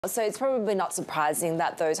So it's probably not surprising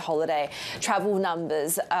that those holiday travel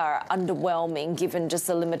numbers are underwhelming given just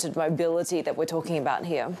the limited mobility that we're talking about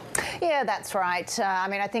here. Yeah, that's right.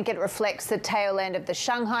 I think it reflects the tail end of the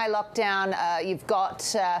Shanghai lockdown. You've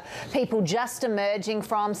got people just emerging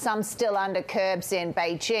from, some still under curbs in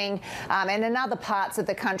Beijing, and in other parts of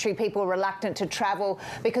the country, people reluctant to travel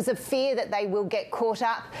because of fear that they will get caught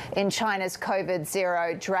up in China's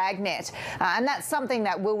COVID-0 dragnet. And that's something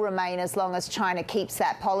that will remain as long as China keeps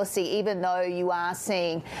that policy, even though you are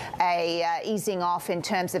seeing a easing off in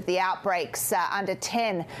terms of the outbreaks. Under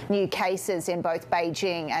 10 new cases in both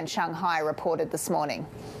Beijing and Shanghai reported this morning.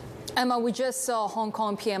 Emma, we just saw Hong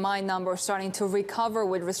Kong PMI numbers starting to recover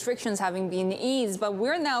with restrictions having been eased, but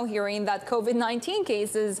we're now hearing that COVID-19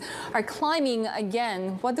 cases are climbing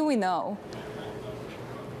again. What do we know?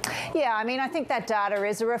 Yeah, I think that data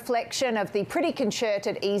is a reflection of the pretty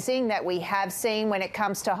concerted easing that we have seen when it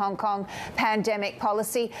comes to Hong Kong pandemic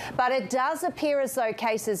policy. But it does appear as though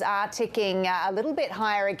cases are ticking a little bit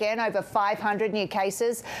higher again, over 500 new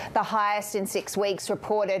cases, the highest in 6 weeks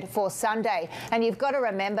reported for Sunday. And you've got to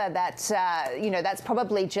remember that, that's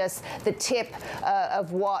probably just the tip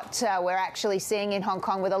of what we're actually seeing in Hong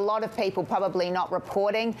Kong, with a lot of people probably not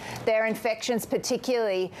reporting their infections,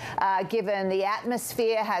 particularly given the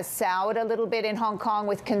atmosphere has soured a little bit in Hong Kong,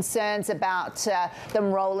 with concerns about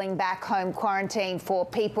them rolling back home quarantine for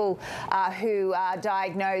people who are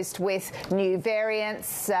diagnosed with new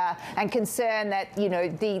variants, and concern that,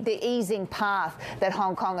 the easing path that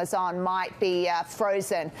Hong Kong is on might be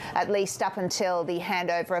frozen, at least up until the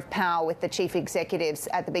handover of power with the chief executives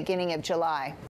at the beginning of July.